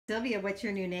Sylvia, what's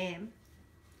your new name?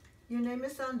 Your name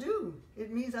is Sandu.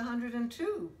 It means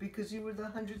 102 because you were the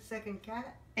 102nd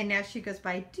cat. And now she goes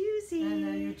by Doozy. And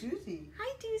now you're Doozy.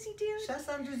 Hi, Doozy Doo.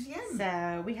 Deuxième.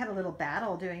 So we had a little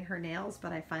battle doing her nails,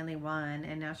 but I finally won,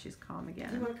 and now she's calm again.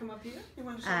 You want to come up here? You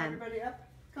want to show everybody up?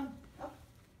 Come up,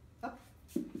 up,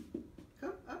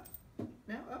 come up.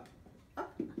 Now up,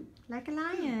 up. Like a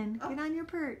lion. Up. Get on your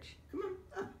perch. Come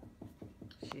on, up.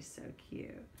 She's so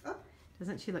cute. Up.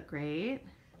 Doesn't she look great?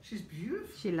 She's beautiful.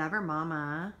 She loves her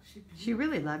mama. She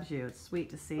really loves you. It's sweet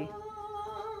to see.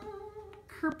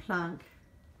 Kerplunk.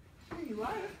 There you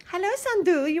are. Hello,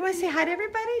 Sandu. You want to say hi to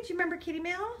everybody? Do you remember Kitty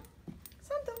Meow?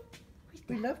 Sandu.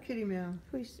 We love Kitty Meow.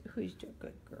 Who's the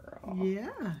good girl? Yeah.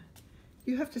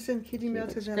 You have to send Kitty Meow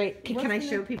to that. Great. Can I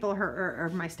show people her or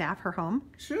my staff her home?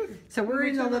 Sure. So we're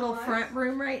in the little front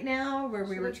room right now where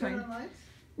we were Turn trying. on lights?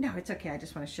 No, it's okay. I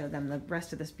just want to show them the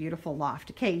rest of this beautiful loft.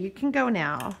 Okay, you can go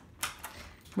now.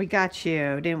 We got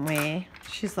you, didn't we?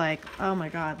 She's like, oh my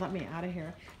God, let me out of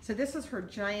here. So this is her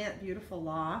giant, beautiful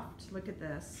loft. Look at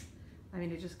this. I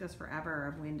mean, it just goes forever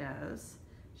of windows.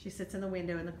 She sits in the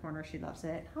window in the corner. She loves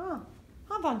it.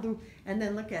 And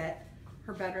then look at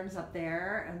her bedroom's up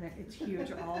there, and it's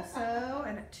huge also.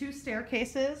 And 2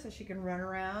 staircases so she can run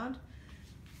around.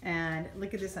 And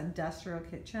look at this industrial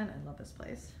kitchen. I love this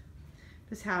place.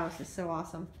 This house is so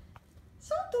awesome.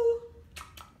 Sandu,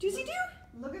 Doozy Doo.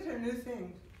 Look at her new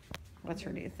thing. What's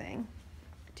her new thing?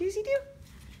 Doozy Doo.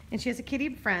 And she has a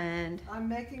kitty friend. I'm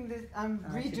making this. I'm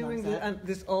she redoing loves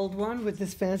this old one with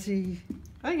this fancy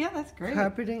Oh yeah, that's great.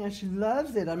 carpeting, and she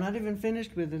loves it. I'm not even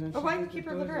finished with it. And Oh, she why do you just keep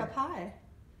her adores litter it. up high?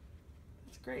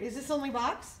 That's great. Is this only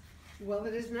box? Well,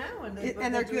 it is now, and they're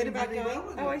And they're good doing about really going? well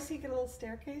with Oh, it. I see. You get a little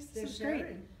staircase. They're This is great.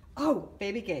 sharing. Oh,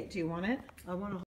 baby gate. Do you want it? I want to.